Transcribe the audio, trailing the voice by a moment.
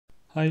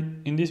Hi,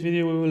 in this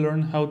video we will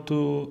learn how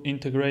to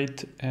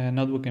integrate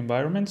notebook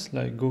environments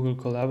like Google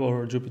Colab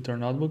or Jupyter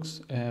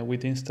Notebooks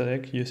with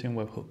Instadeq using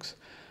webhooks.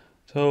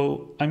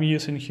 So I'm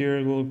using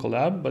here Google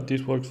Colab, but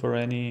this works for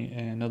any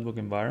notebook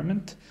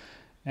environment.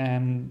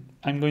 And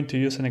I'm going to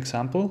use an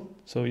example.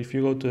 So if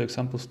you go to the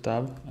Examples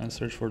tab and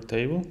search for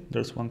table,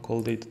 there's one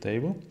called Data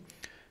Table.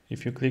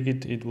 If you click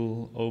it, it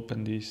will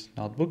open this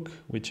notebook,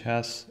 which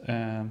has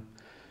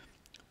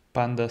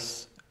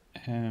pandas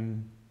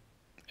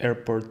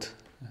airport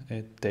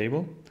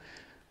table.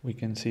 We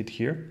can see it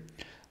here.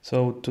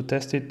 So to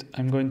test it,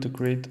 I'm going to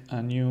create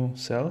a new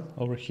cell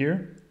over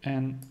here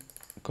and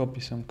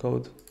copy some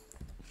code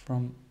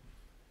from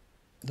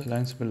the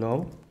lines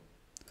below.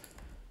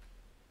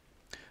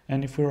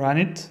 And if we run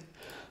it,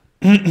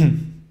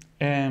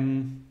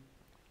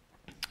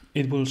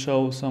 it will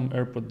show some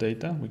airport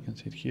data. We can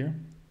see it here.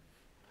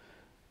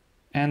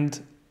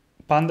 And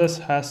pandas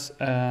has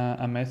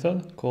a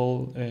method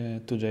called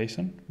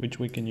toJSON, which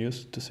we can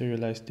use to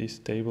serialize this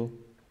table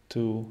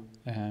to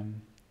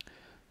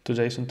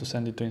JSON to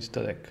send it to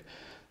Instadeq.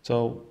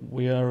 So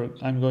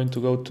I'm going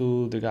to go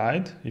to the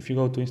guide. If you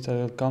go to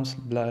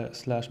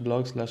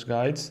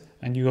instadeq.com/blog/guides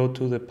and you go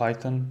to the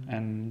Python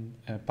and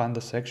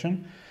pandas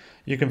section,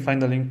 you can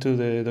find a link to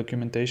the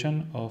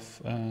documentation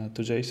of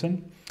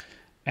toJSON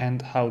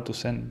and how to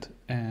send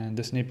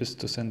the snippets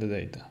to send the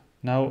data.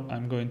 Now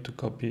I'm going to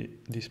copy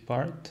this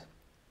part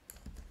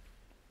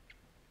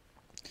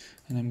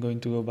and I'm going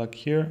to go back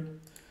here.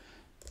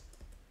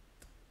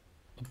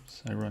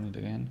 Oops, I run it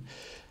again.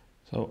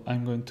 So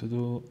I'm going to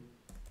do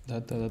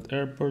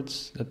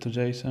data.airports,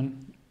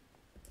 that.json.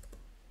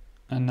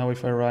 And now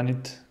if I run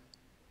it,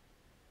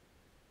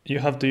 you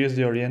have to use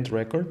the orient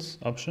records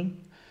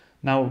option.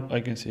 Now I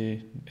can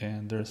see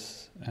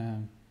there's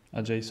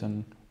a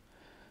JSON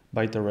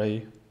byte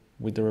array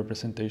with the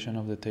representation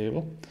of the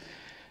table.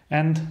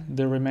 And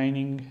the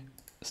remaining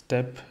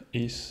step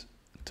is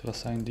to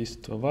assign this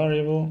to a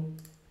variable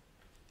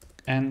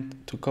and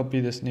to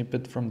copy the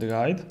snippet from the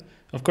guide.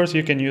 Of course,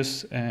 you can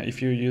use,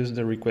 if you use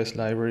the request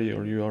library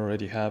or you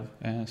already have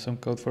some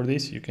code for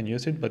this, you can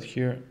use it, but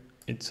here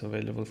it's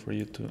available for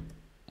you to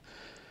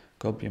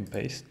copy and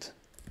paste.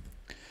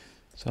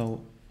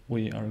 So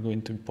we are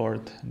going to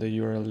import the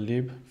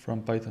urllib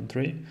from Python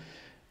 3,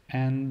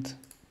 and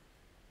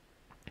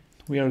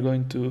we are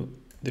going to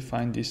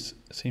define this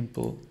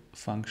simple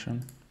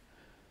function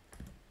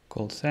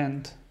called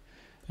send.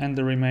 And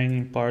the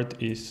remaining part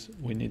is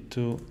we need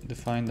to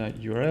define the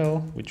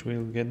URL, which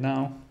we'll get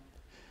now,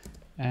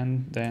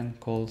 and then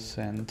call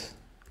send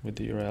with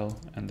the URL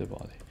and the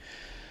body.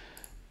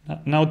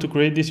 Now to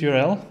create this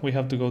URL, we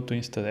have to go to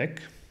Instadeq.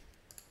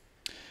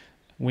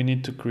 We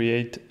need to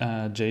create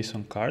a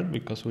JSON card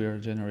because we are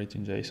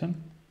generating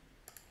JSON.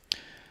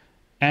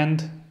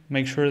 And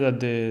make sure that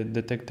the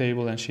detect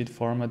table and sheet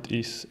format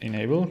is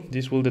enabled.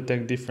 This will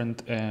detect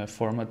different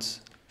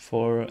formats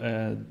for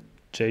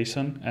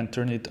JSON and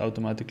turn it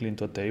automatically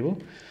into a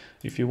table.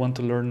 If you want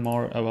to learn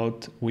more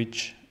about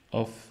which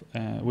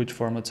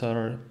formats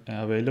are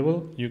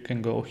available, you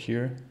can go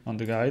here on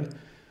the guide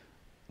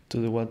to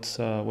the what's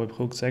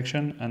webhook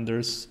section, and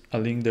there's a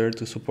link there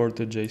to support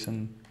the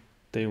JSON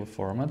table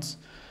formats.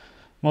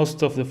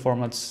 Most of the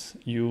formats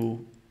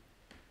you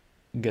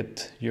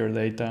get your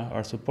data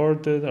are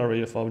supported.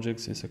 Array of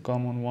objects is a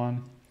common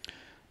one.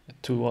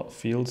 2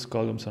 fields,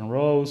 columns and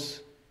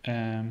rows,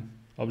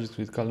 objects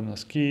with columns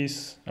as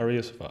keys,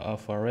 arrays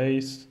of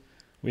arrays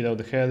without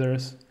the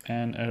headers,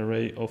 and an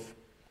array of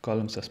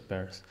columns as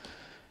pairs.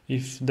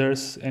 If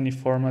there's any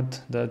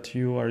format that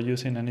you are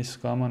using and is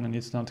common and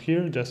it's not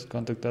here, just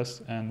contact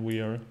us and we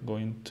are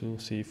going to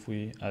see if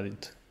we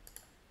added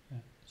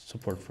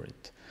support for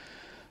it.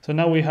 So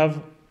now we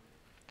have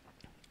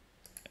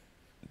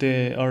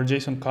our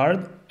JSON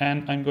card,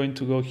 and I'm going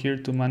to go here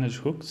to manage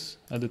hooks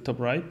at the top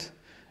right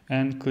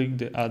and click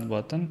the add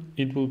button.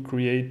 It will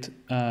create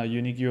a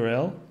unique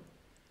URL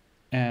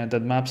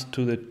that maps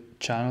to the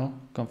channel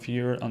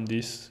configured on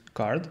this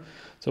card.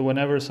 So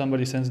whenever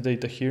somebody sends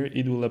data here,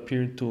 it will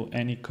appear to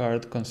any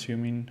card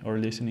consuming or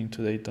listening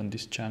to data on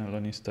this channel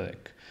on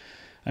Instadeq.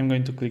 I'm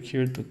going to click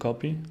here to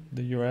copy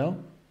the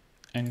URL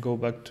and go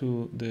back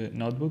to the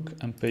notebook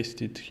and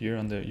paste it here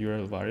on the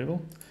URL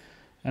variable.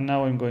 And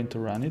now I'm going to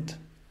run it.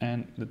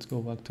 And let's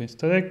go back to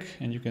Instadeq,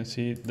 and you can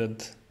see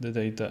that the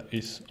data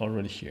is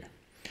already here.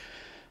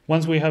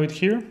 Once we have it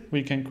here,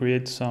 we can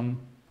create some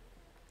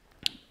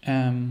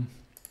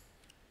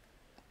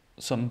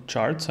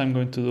charts. I'm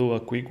going to do a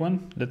quick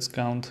one. Let's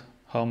count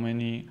how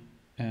many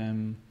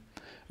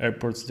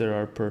airports there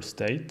are per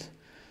state.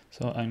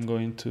 So I'm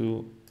going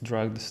to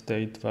drag the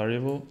state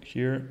variable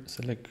here,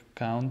 select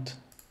count,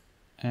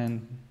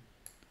 and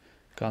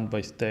count by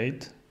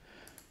state,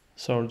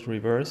 sort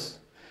reverse.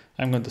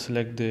 I'm going to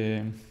select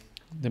the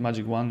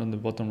magic wand on the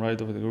bottom right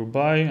of the group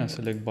by and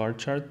select bar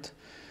chart.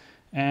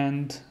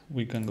 And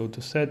we can go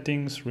to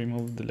settings,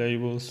 remove the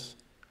labels,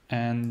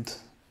 and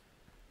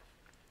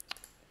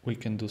we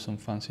can do some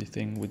fancy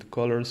thing with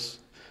colors.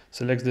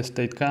 Select the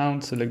state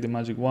count, select the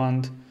magic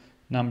wand,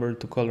 number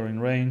to color in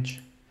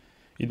range.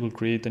 it will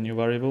create a new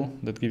variable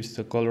that gives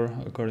the color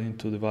according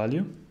to the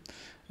value.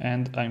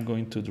 And I'm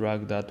going to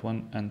drag that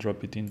one and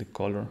drop it in the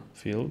color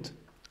field.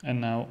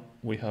 And now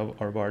we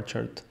have our bar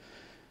chart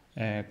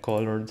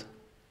colored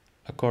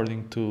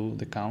according to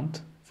the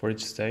count for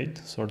each state,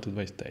 sorted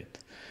by state.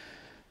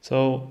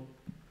 So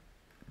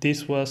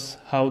this was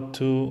how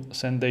to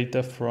send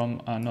data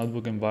from a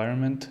notebook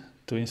environment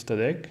to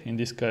Instadeq, in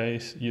this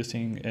case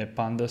using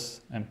pandas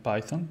and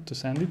Python to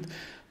send it.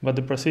 But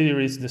the procedure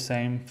is the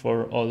same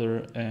for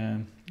other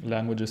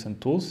languages and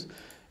tools.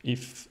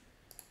 If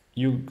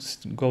you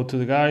go to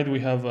the guide, we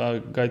have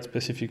a guide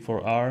specific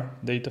for R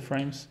data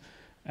frames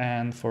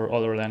and for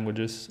other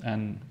languages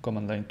and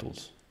command line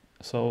tools.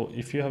 So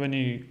if you have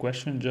any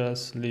question,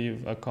 just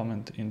leave a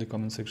comment in the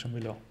comment section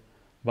below.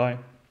 Bye.